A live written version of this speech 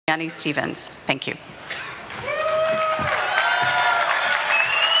Guilani Stephans. Thank you.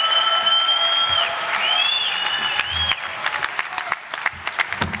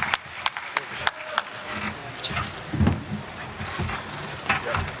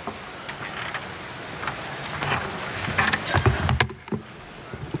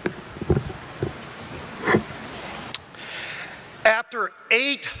 After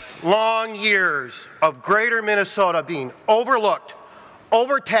 8 long years of Greater Minnesota being overlooked,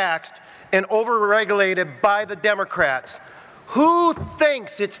 overtaxed, and overregulated by the Democrats, who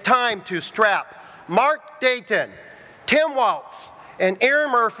thinks it's time to strap Mark Dayton, Tim Waltz, and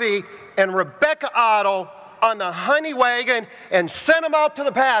Aaron Murphy and Rebecca Otto on the honey wagon and send them out to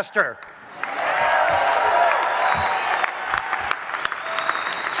the pasture?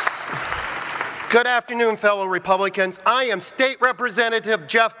 Good afternoon, fellow Republicans. I am State Representative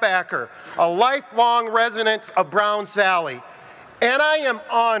Jeff Backer, a lifelong resident of Browns Valley, and I am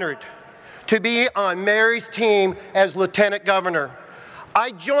honored to be on Mary's team as Lieutenant Governor.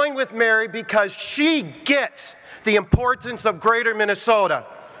 I join with Mary because she gets the importance of Greater Minnesota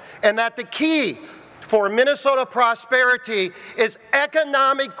and that the key for Minnesota prosperity is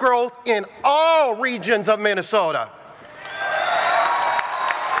economic growth in all regions of Minnesota.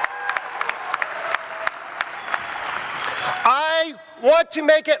 I want to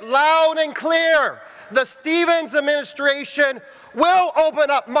make it loud and clear. The Stephans administration will open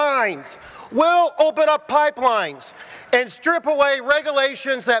up mines, will open up pipelines, and strip away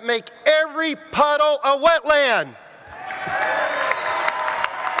regulations that make every puddle a wetland.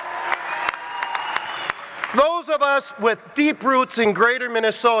 Those of us with deep roots in Greater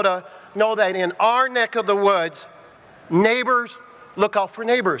Minnesota know that in our neck of the woods, neighbors look out for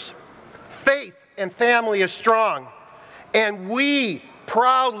neighbors. Faith and family is strong. And we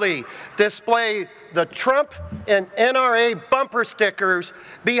proudly display the Trump and NRA bumper stickers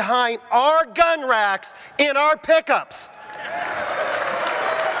behind our gun racks in our pickups.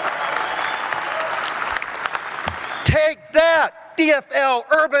 Take that, DFL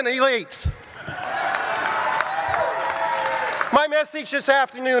urban elites. My message this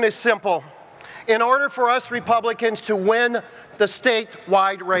afternoon is simple. In order for us Republicans to win the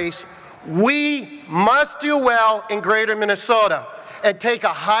statewide race, we must do well in Greater Minnesota and take a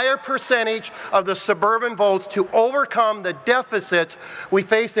higher percentage of the suburban votes to overcome the deficits we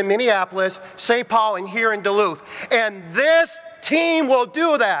face in Minneapolis, St. Paul, and here in Duluth. And this team will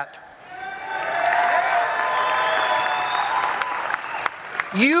do that.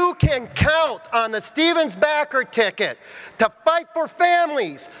 You can count on the Stephans Backer ticket to fight for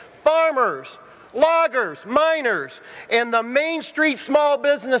families, farmers, loggers, miners, and the Main Street small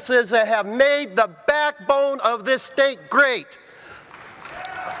businesses that have made the backbone of this state great.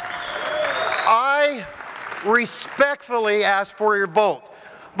 I respectfully ask for your vote.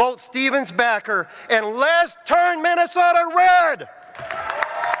 Vote Stephans Backer, and let's turn Minnesota red!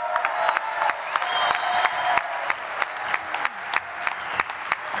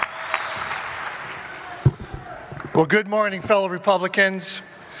 Well, good morning, fellow Republicans.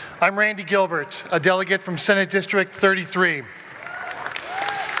 I'm Randy Gilbert, a delegate from Senate District 33.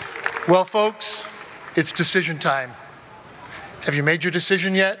 Well, folks, it's decision time. Have you made your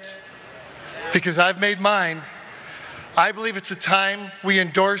decision yet? Because I've made mine. I believe it's a time we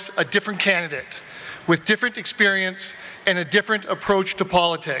endorse a different candidate with different experience and a different approach to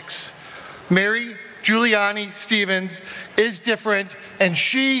politics. Mary Guilani Stephans is different, and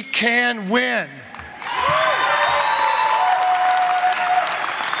she can win.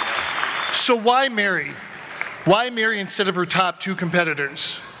 So why Mary? Why Mary instead of her top 2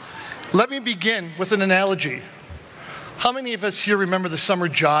 competitors? Let me begin with an analogy. How many of us here remember the summer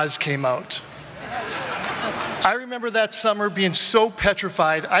Jaws came out? I remember that summer being so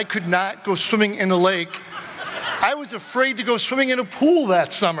petrified I could not go swimming in a lake. I was afraid to go swimming in a pool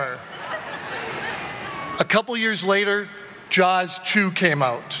that summer. A couple years later, Jaws 2 came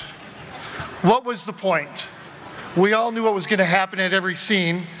out. What was the point? We all knew what was going to happen at every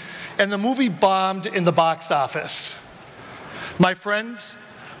scene, and the movie bombed in the box office. My friends,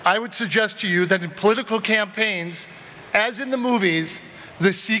 I would suggest to you that in political campaigns, as in the movies,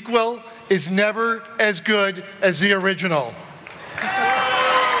 the sequel is never as good as the original.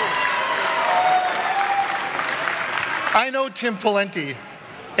 I know Tim Pawlenty,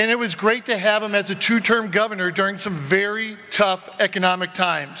 and it was great to have him as a 2-term governor during some very tough economic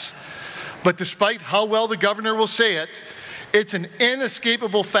times. But despite how well the governor will say it, it's an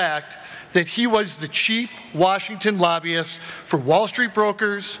inescapable fact that he was the chief Washington lobbyist for Wall Street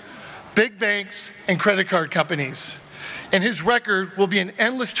brokers, big banks, and credit card companies. And his record will be an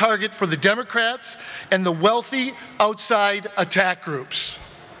endless target for the Democrats and the wealthy outside attack groups.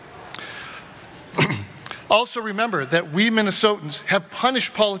 Also remember that we Minnesotans have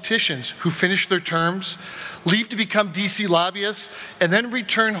punished politicians who finish their terms, leave to become DC lobbyists, and then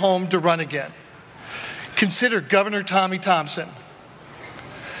return home to run again. Consider Governor Tommy Thompson,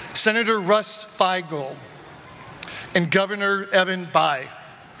 Senator Russ Feingold, and Governor Evan Bayh.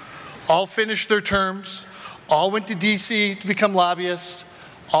 All finished their terms, all went to DC to become lobbyists,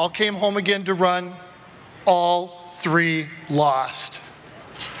 all came home again to run, all three lost.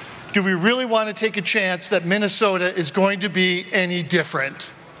 Do we really want to take a chance that Minnesota is going to be any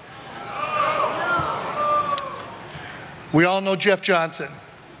different? We all know Jeff Johnson.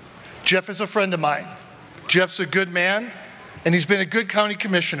 Jeff is a friend of mine. Jeff's a good man, and he's been a good county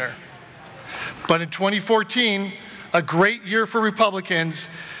commissioner. But in 2014, a great year for Republicans,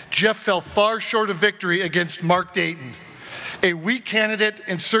 Jeff fell far short of victory against Mark Dayton, a weak candidate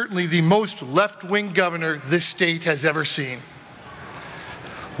and certainly the most left-wing governor this state has ever seen.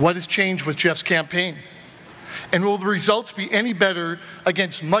 What has changed with Jeff's campaign? And will the results be any better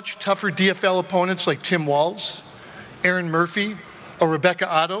against much tougher DFL opponents like Tim Walz, Aaron Murphy, or Rebecca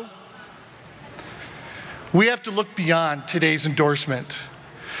Otto? We have to look beyond today's endorsement.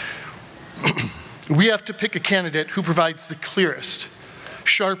 We have to pick a candidate who provides the clearest,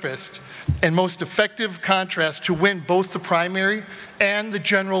 sharpest, and most effective contrast to win both the primary and the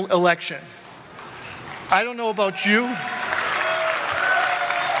general election. I don't know about you.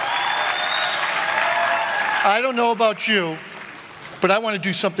 But I want to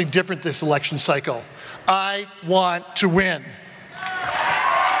do something different this election cycle. I want to win.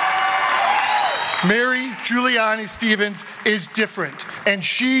 Mary Guilani Stephans is different, and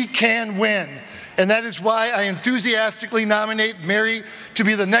she can win. And that is why I enthusiastically nominate Mary to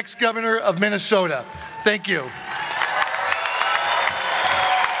be the next governor of Minnesota. Thank you.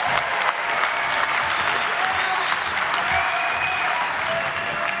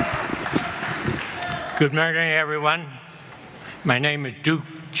 Good morning, everyone. My name is Duke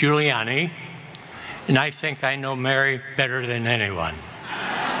Guilani, and I think I know Mary better than anyone.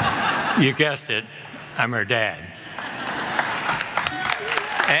 You guessed it, I'm her dad.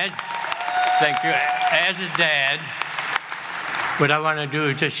 Thank you. As a dad, what I want to do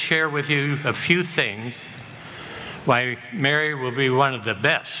is just share with you a few things why Mary will be one of the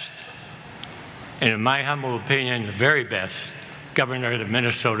best, and in my humble opinion, the very best governor that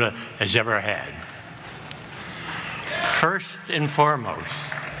Minnesota has ever had. First and foremost,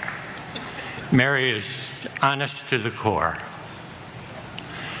 Mary is honest to the core.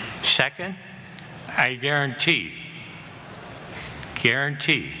 Second, I guarantee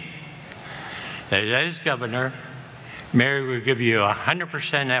that as governor, Mary will give you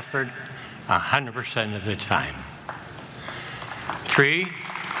 100% effort 100% of the time. Three,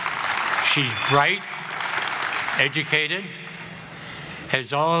 she's bright, educated,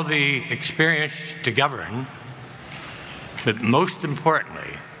 has all the experience to govern, but most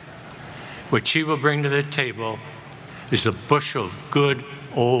importantly, what she will bring to the table is a bushel of good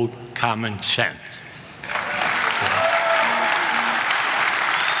old common sense.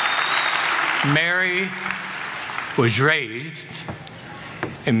 Mary was raised,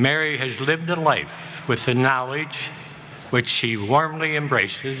 and Mary has lived a life with the knowledge, which she warmly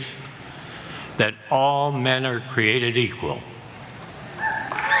embraces, that all men are created equal.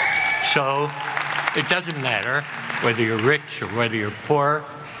 So it doesn't matter whether you're rich or whether you're poor,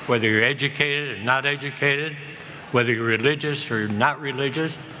 whether you're educated or not educated, whether you're religious or not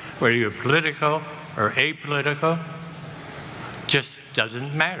religious, whether you're political or apolitical, just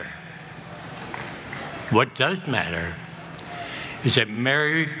doesn't matter. What does matter is that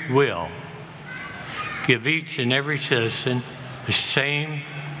Mary will give each and every citizen the same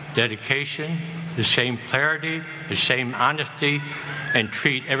dedication, the same clarity, the same honesty, and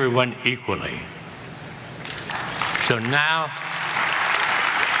treat everyone equally. So now,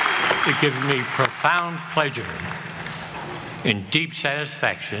 it gives me profound pleasure and deep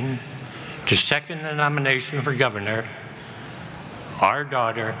satisfaction to second the nomination for governor, our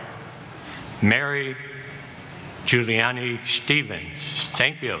daughter, Mary Guilani Stephans.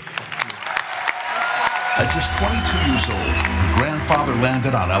 Thank you. At just 22 years old, her grandfather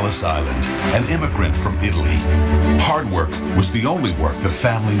landed on Ellis Island, an immigrant from Italy. Hard work was the only work the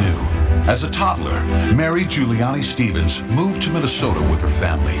family knew. As a toddler, Mary Guilani Stephans moved to Minnesota with her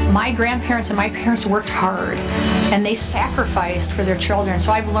family. My grandparents and my parents worked hard, and they sacrificed for their children,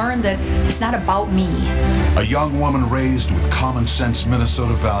 so I've learned that it's not about me. A young woman raised with common sense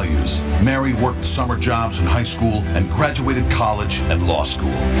Minnesota values, Mary worked summer jobs in high school and graduated college and law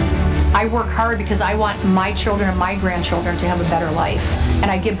school. I work hard because I want my children and my grandchildren to have a better life. And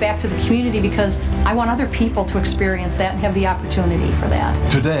I give back to the community because I want other people to experience that and have the opportunity for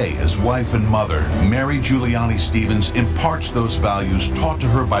that. Today, as we wife and mother, Mary Guilani Stephans imparts those values taught to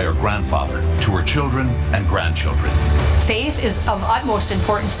her by her grandfather to her children and grandchildren. Faith is of utmost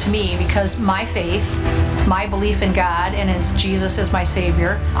importance to me because my faith, my belief in God and as Jesus is my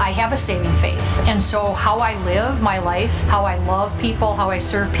Savior, I have a saving faith. And so how I live my life, how I love people, how I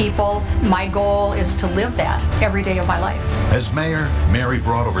serve people, my goal is to live that every day of my life. As mayor, Mary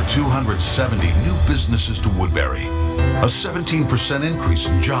brought over 270 new businesses to Woodbury, a 17% increase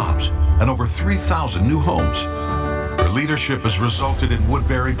in jobs, and over 3,000 new homes. Her leadership has resulted in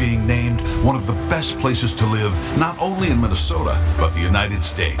Woodbury being named one of the best places to live, not only in Minnesota, but the United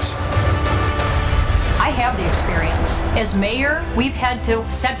States. I have the experience. As mayor, we've had to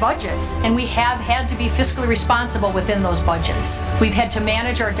set budgets, and we have had to be fiscally responsible within those budgets. We've had to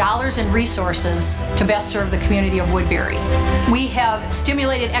manage our dollars and resources to best serve the community of Woodbury. We have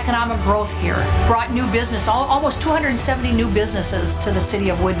stimulated economic growth here, brought new business, almost 270 new businesses to the city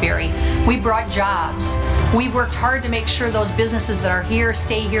of Woodbury. We brought jobs. We worked hard to make sure those businesses that are here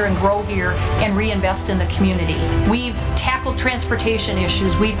stay here and grow here and reinvest in the community. We've tackled transportation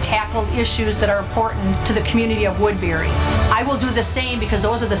issues. We've tackled issues that are important to the community of Woodbury. I will do the same because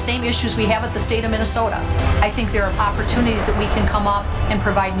those are the same issues we have at the state of Minnesota. I think there are opportunities that we can come up and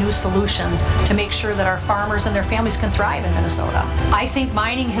provide new solutions to make sure that our farmers and their families can thrive in Minnesota. I think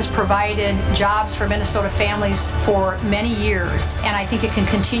mining has provided jobs for Minnesota families for many years, and I think it can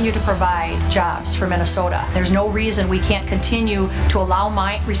continue to provide jobs for Minnesota. There's no reason we can't continue to allow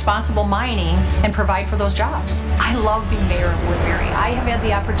responsible mining and provide for those jobs. I love being mayor of Woodbury. I have had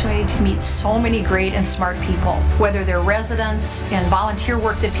the opportunity to meet so many great and smart people, whether they're residents and volunteer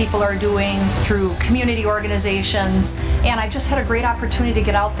work that people are doing through community organizations, and I've just had a great opportunity to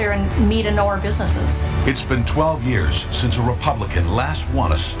get out there and meet and know our businesses. It's been 12 years since a Republican last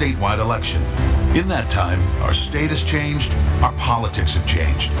won a statewide election. In that time, our state has changed, our politics have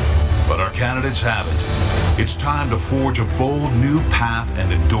changed, but our candidates haven't. It's time to forge a bold new path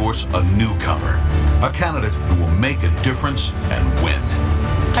and endorse a newcomer, a candidate who will make a difference and win.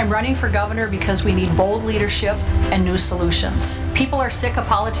 I'm running for governor because we need bold leadership and new solutions. People are sick of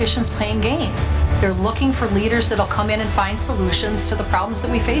politicians playing games. They're looking for leaders that'll come in and find solutions to the problems that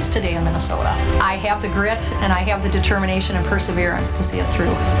we face today in Minnesota. I have the grit and I have the determination and perseverance to see it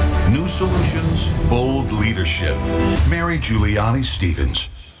through. New solutions, bold leadership. Mary Guilani Stephans.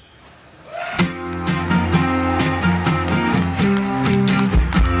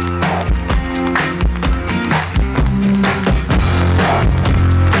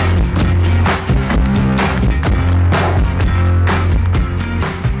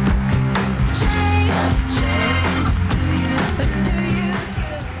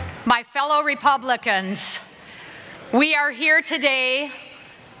 Fellow Republicans, we are here today,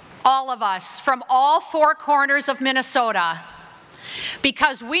 all of us, from all four corners of Minnesota,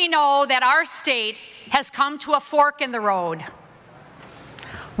 because we know that our state has come to a fork in the road.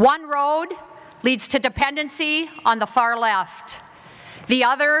 One road leads to dependency on the far left, the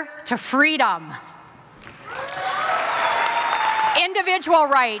other to freedom, individual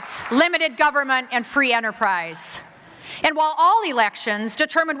rights, limited government, and free enterprise. And while all elections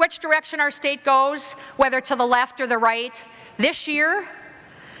determine which direction our state goes, whether to the left or the right, this year,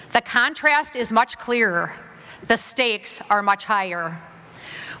 the contrast is much clearer. The stakes are much higher.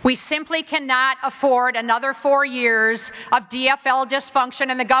 We simply cannot afford another 4 years of DFL dysfunction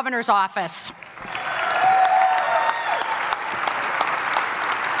in the governor's office.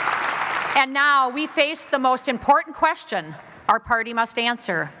 And now we face the most important question our party must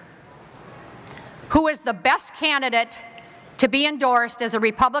answer. Who is the best candidate to be endorsed as a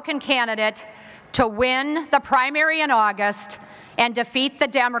Republican candidate to win the primary in August and defeat the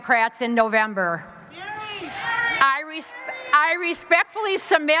Democrats in November? I respectfully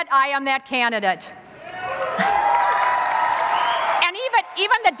submit I am that candidate. And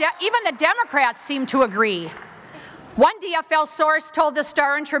even the Democrats seem to agree. One DFL source told the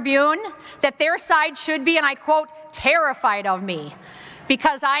Star and Tribune that their side should be, and I quote, terrified of me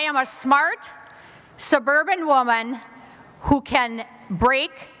because I am a smart, suburban woman who can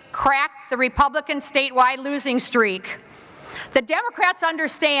crack the Republican statewide losing streak. The Democrats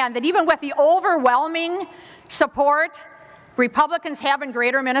understand that even with the overwhelming support Republicans have in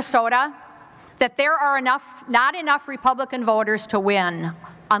greater Minnesota, that there are not enough Republican voters to win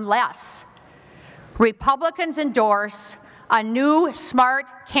unless Republicans endorse a new, smart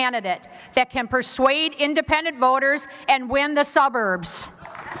candidate that can persuade independent voters and win the suburbs.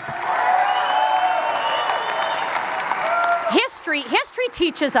 History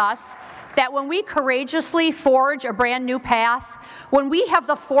teaches us that when we courageously forge a brand new path, when we have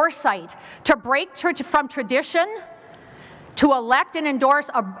the foresight to break from tradition, To elect and endorse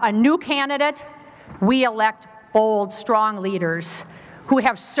a new candidate, we elect bold, strong leaders who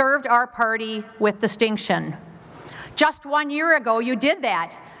have served our party with distinction. Just 1 year ago, you did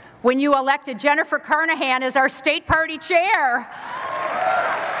that when you elected Jennifer Carnahan as our state party chair.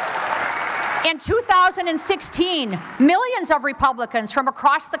 In 2016, millions of Republicans from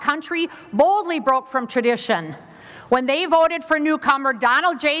across the country boldly broke from tradition when they voted for newcomer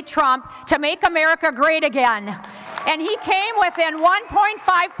Donald J. Trump to make America great again. And he came within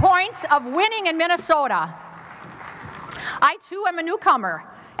 1.5 points of winning in Minnesota. I too am a newcomer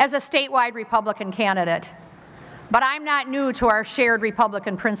as a statewide Republican candidate, but I'm not new to our shared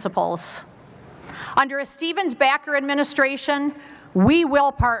Republican principles. Under a Stephans-Backer administration, we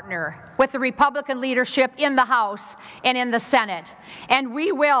will partner with the Republican leadership in the House and in the Senate, and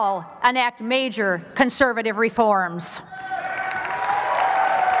we will enact major conservative reforms.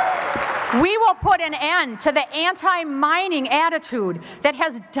 We will put an end to the anti-mining attitude that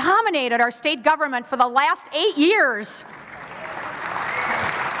has dominated our state government for the last 8 years.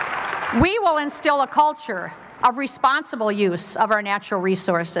 We will instill a culture of responsible use of our natural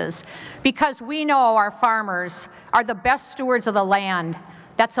resources because we know our farmers are the best stewards of the land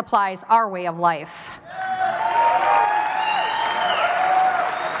that supplies our way of life.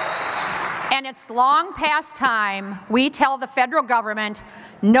 And it's long past time we tell the federal government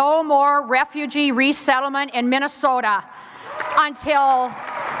no more refugee resettlement in Minnesota until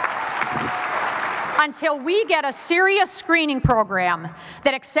we get a serious screening program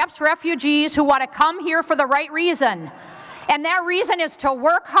that accepts refugees who want to come here for the right reason. And that reason is to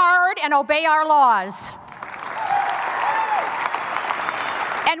work hard and obey our laws.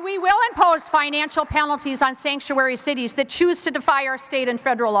 And we will impose financial penalties on sanctuary cities that choose to defy our state and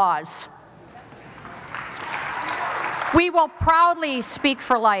federal laws. We will proudly speak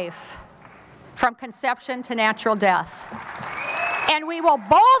for life, from conception to natural death. And we will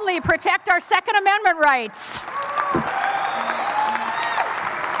boldly protect our Second Amendment rights.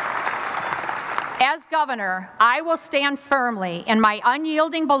 As governor, I will stand firmly in my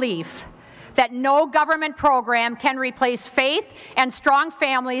unyielding belief that no government program can replace faith and strong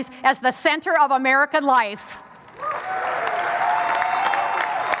families as the center of American life.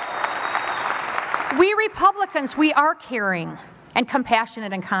 We Republicans, we are caring and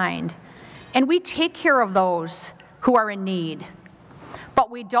compassionate and kind, and we take care of those who are in need. But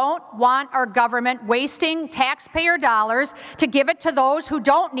we don't want our government wasting taxpayer dollars to give it to those who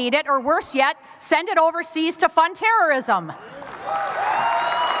don't need it, or worse yet, send it overseas to fund terrorism.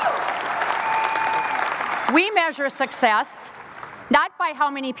 We measure success not by how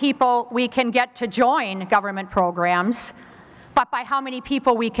many people we can get to join government programs, but by how many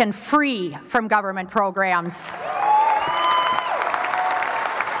people we can free from government programs.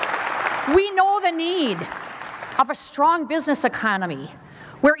 We know the need of a strong business economy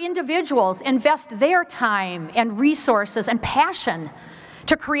where individuals invest their time and resources and passion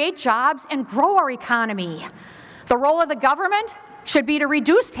to create jobs and grow our economy. The role of the government should be to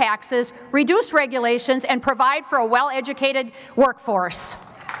reduce taxes, reduce regulations, and provide for a well-educated workforce.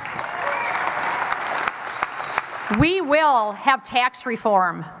 We will have tax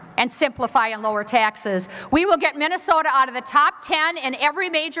reform and simplify and lower taxes. We will get Minnesota out of the top 10 in every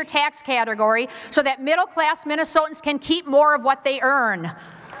major tax category so that middle-class Minnesotans can keep more of what they earn. And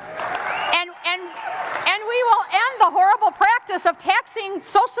we will end the horrible practice of taxing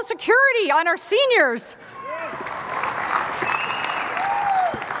Social Security on our seniors.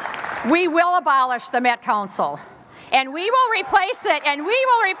 We will abolish the Met Council. And we will replace it,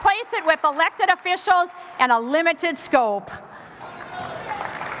 with elected officials and a limited scope.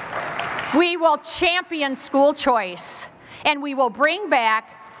 We will champion school choice, and we will bring back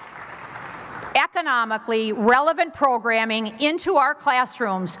economically relevant programming into our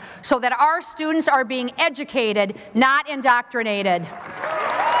classrooms so that our students are being educated, not indoctrinated.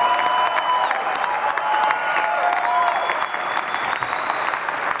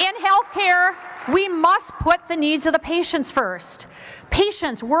 In healthcare, we must put the needs of the patients first.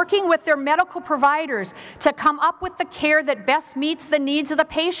 Patients working with their medical providers to come up with the care that best meets the needs of the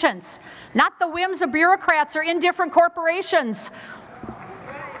patients, not the whims of bureaucrats or indifferent corporations.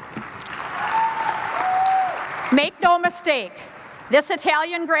 Make no mistake, this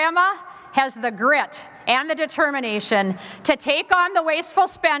Italian grandma has the grit and the determination to take on the wasteful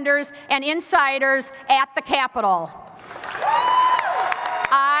spenders and insiders at the Capitol.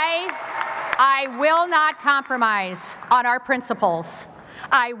 I will not compromise on our principles.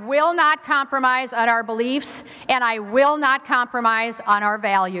 I will not compromise on our beliefs, and I will not compromise on our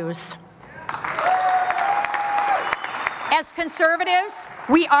values. As conservatives,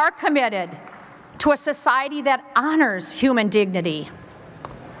 we are committed to a society that honors human dignity,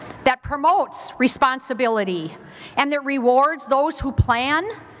 that promotes responsibility, and that rewards those who plan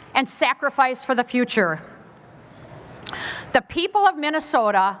and sacrifice for the future. The people of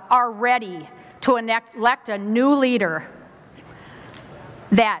Minnesota are ready to elect a new leader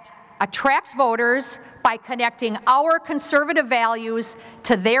that attracts voters by connecting our conservative values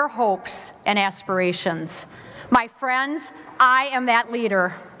to their hopes and aspirations. My friends, I am that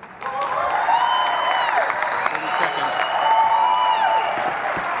leader.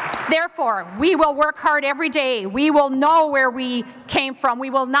 Therefore, we will work hard every day. We will know where we came from. We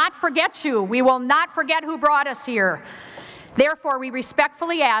will not forget you. We will not forget who brought us here. Therefore, we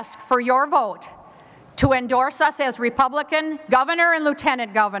respectfully ask for your vote to endorse us as Republican governor and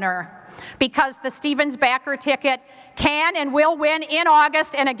lieutenant governor, because the Stephans-Backer ticket can and will win in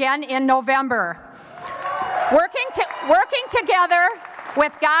August and again in November. Working together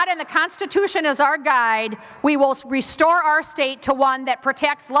with God and the Constitution as our guide, we will restore our state to one that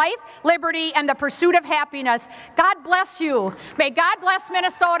protects life, liberty, and the pursuit of happiness. God bless you. May God bless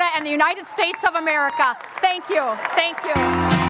Minnesota and the United States of America. Thank you. Thank you.